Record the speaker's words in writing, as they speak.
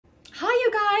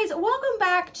guys, welcome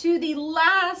back to the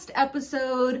last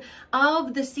episode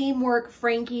of the Seamwork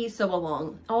Frankie sew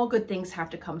along. All good things have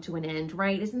to come to an end,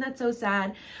 right? Isn't that so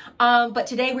sad? But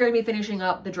today we're gonna be finishing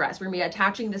up the dress. We're gonna be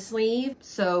attaching the sleeve.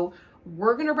 So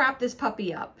we're gonna wrap this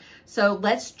puppy up. So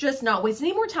let's just not waste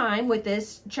any more time with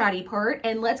this chatty part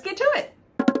and let's get to it.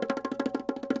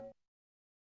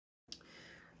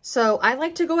 So I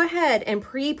like to go ahead and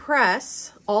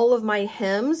pre-press all of my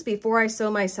hems before I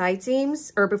sew my side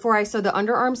seams, or before I sew the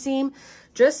underarm seam,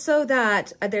 just so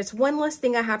that there's one less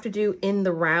thing I have to do in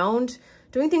the round.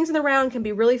 Doing things in the round can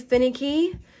be really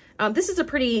finicky. This is a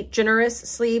pretty generous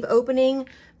sleeve opening,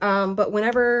 but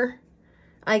whenever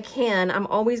I can, I'm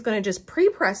always going to just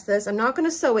pre-press this. I'm not going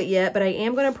to sew it yet, but I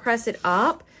am going to press it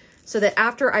up so that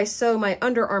after I sew my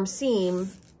underarm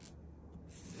seam,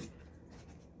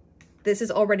 this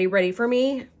is already ready for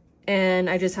me, and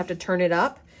I just have to turn it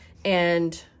up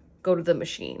and go to the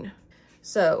machine.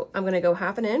 So I'm gonna go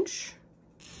 1/2 inch.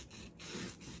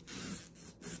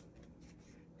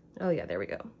 Oh yeah, there we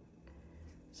go.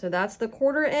 So that's the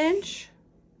 1/4 inch.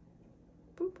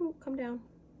 Boop, boop, come down.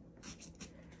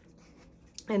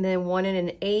 And then 1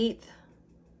 1/8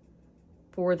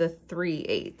 for the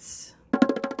 3/8.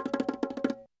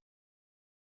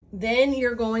 Then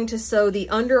you're going to sew the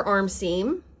underarm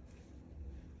seam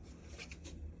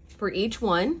for each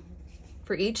one,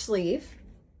 for each sleeve.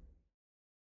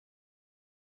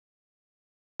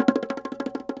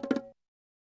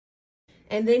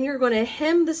 And then you're going to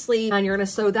hem the sleeve and you're going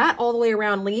to sew that all the way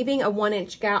around, leaving a 1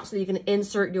 inch gap so you can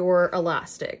insert your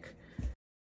elastic.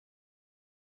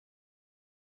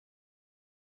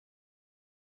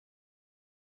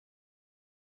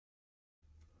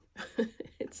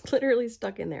 It's literally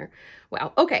stuck in there.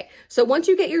 Wow. Okay. So once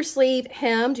you get your sleeve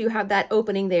hemmed, you have that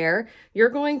opening there. You're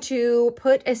going to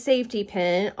put a safety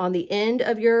pin on the end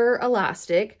of your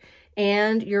elastic,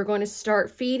 and you're going to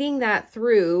start feeding that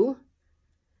through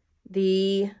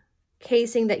the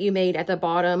casing that you made at the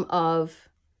bottom of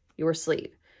your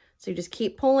sleeve. So you just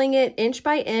keep pulling it inch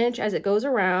by inch as it goes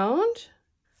around.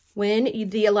 When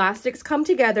the elastics come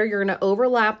together, you're going to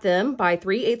overlap them by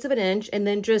 3/8 of an inch and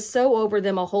then just sew over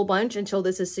them a whole bunch until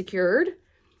this is secured.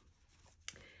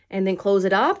 And then close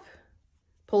it up,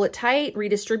 pull it tight,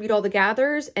 redistribute all the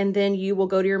gathers, and then you will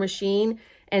go to your machine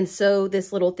and sew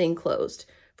this little thing closed.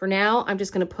 For now, I'm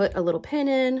just going to put a little pin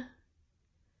in.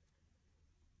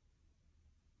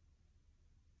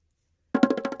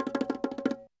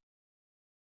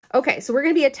 Okay, so we're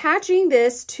going to be attaching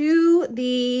this to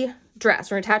the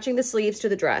dress. We're attaching the sleeves to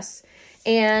the dress.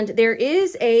 And there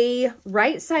is a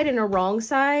right side and a wrong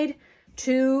side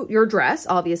to your dress,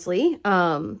 obviously.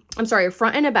 I'm sorry, a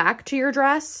front and a back to your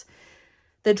dress.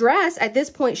 The dress at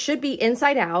this point should be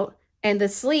inside out, and the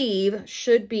sleeve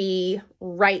should be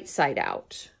right side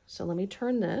out. So let me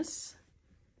turn this.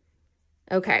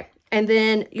 Okay, and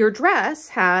then your dress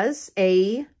has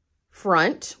a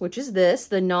front, which is this,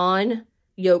 the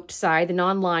non-yoked side, the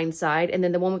non-lined side, and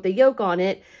then the one with the yoke on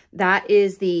it, that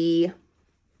is the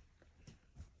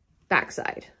back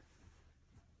side.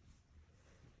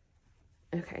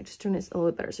 Okay, just turn this a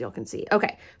little bit better so y'all can see.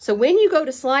 Okay, so when you go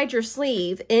to slide your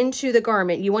sleeve into the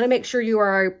garment, you want to make sure you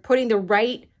are putting the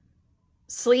right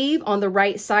sleeve on the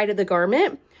right side of the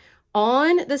garment.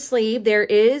 On the sleeve, there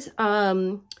is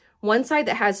one side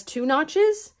that has 2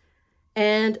 notches,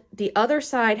 and the other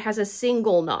side has a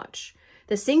single notch.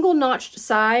 The single notched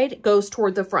side goes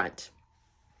toward the front.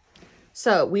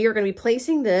 So we are going to be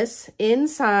placing this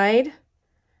inside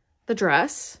the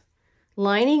dress,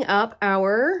 lining up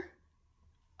our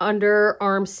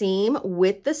underarm seam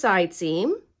with the side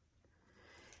seam.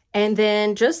 And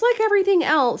then just like everything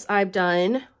else I've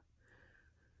done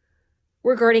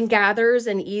regarding gathers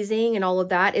and easing and all of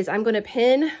that, is I'm going to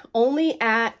pin only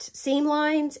at seam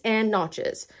lines and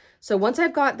notches. So once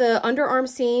I've got the underarm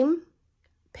seam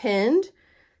pinned,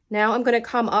 now I'm going to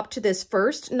come up to this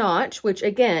first notch, which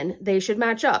again, they should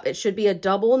match up. It should be a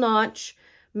double notch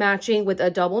matching with a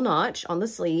double notch on the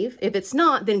sleeve. If it's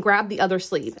not, then grab the other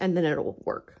sleeve and then it'll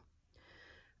work.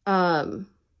 Then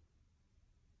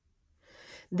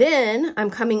I'm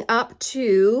coming up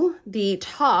to the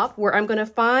top where I'm going to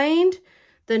find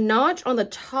the notch on the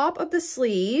top of the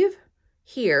sleeve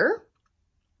here.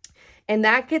 And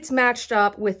that gets matched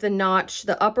up with the notch,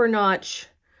 the upper notch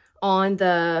on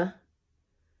the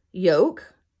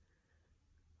yoke.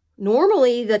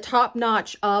 Normally the top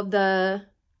notch of the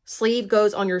sleeve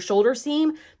goes on your shoulder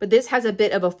seam, but this has a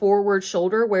bit of a forward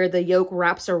shoulder where the yoke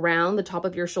wraps around the top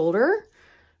of your shoulder.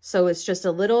 So it's just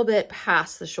a little bit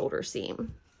past the shoulder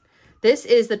seam. This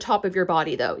is the top of your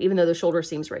body though, even though the shoulder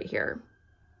seam's right here.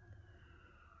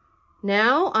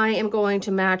 Now I am going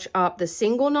to match up the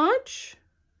single notch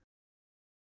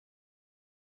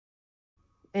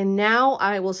And now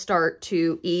I will start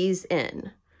to ease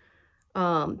in.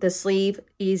 The sleeve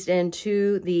eased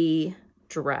into the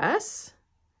dress.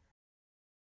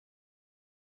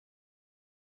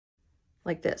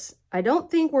 Like this. I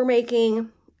don't think we're making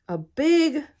a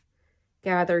big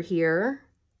gather here.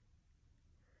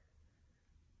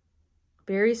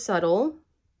 Very subtle.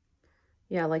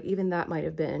 Yeah, like even that might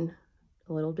have been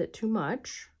a little bit too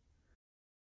much.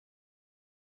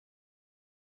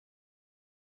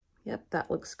 Yep, that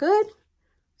looks good.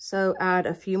 So add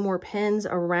a few more pins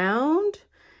around,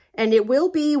 and it will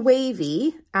be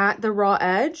wavy at the raw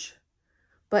edge,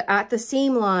 but at the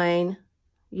seam line,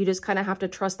 you just kind of have to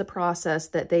trust the process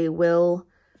that they will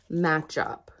match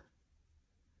up.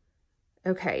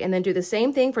 Okay, and then do the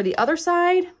same thing for the other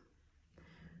side,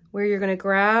 where you're going to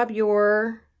grab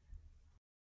your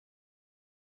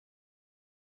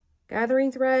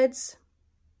gathering threads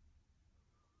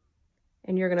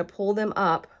and you're going to pull them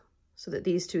up so that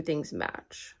these two things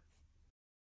match.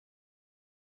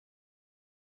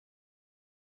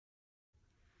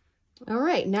 All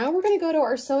right, now we're going to go to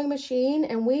our sewing machine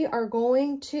and we are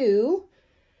going to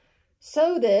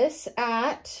sew this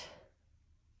at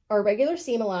our regular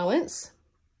seam allowance.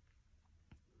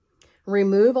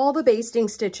 Remove all the basting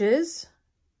stitches,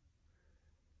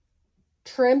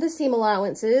 trim the seam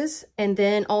allowances, and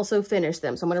then also finish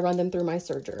them. So I'm going to run them through my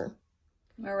serger.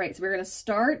 All right, so we're going to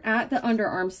start at the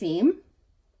underarm seam,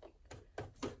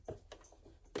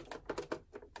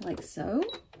 like so.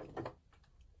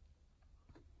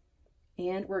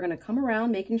 And we're going to come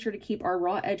around, making sure to keep our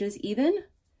raw edges even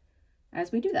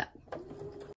as we do that.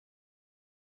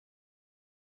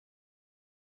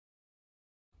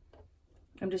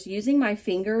 I'm just using my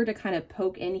finger to kind of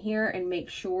poke in here and make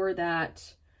sure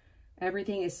that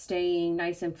everything is staying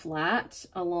nice and flat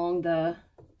along the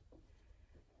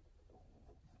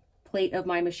plate of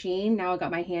my machine. Now I've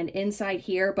got my hand inside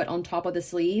here, but on top of the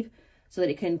sleeve so that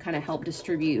it can kind of help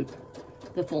distribute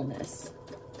the fullness.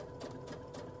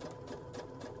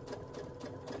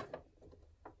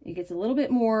 It gets a little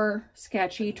bit more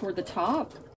sketchy toward the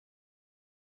top.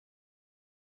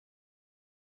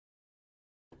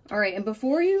 All right, and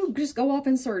before you just go off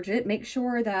and serge it, make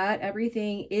sure that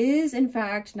everything is in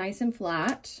fact nice and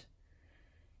flat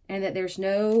and that there's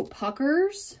no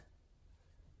puckers.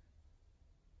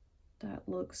 That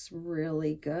looks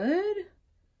really good.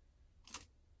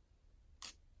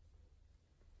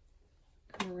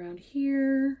 Come around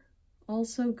here,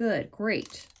 also good,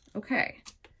 great, okay.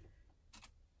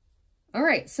 All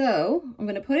right, so I'm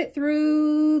gonna put it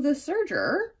through the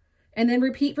serger and then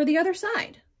repeat for the other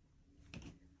side.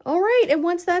 All right, and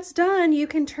once that's done, you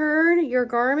can turn your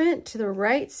garment to the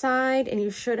right side and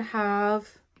you should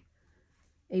have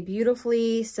a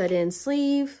beautifully set in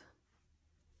sleeve.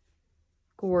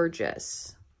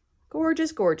 Gorgeous,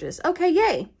 gorgeous, gorgeous. Okay,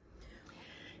 yay.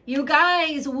 You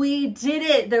guys, we did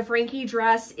it. The Frankie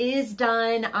dress is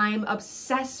done. I'm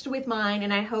obsessed with mine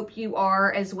and I hope you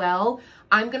are as well.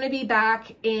 I'm going to be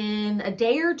back in a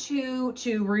day or two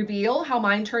to reveal how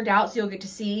mine turned out. So you'll get to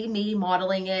see me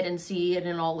modeling it and see it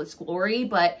in all its glory.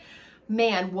 But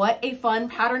man, what a fun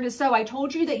pattern to sew. I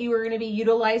told you that you were going to be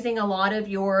utilizing a lot of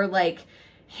your like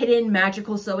hidden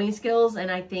magical sewing skills.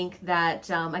 And I think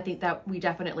that we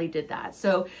definitely did that.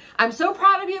 So I'm so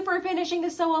proud of you for finishing the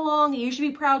sew along. You should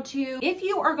be proud too. If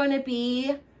you are going to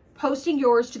be posting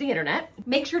yours to the internet,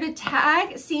 make sure to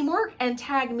tag Seamwork and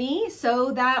tag me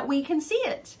so that we can see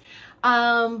it.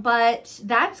 But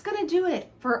that's gonna do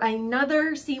it for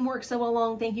another Seamwork sew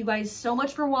along. Thank you guys so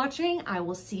much for watching. I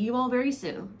will see you all very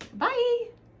soon. Bye.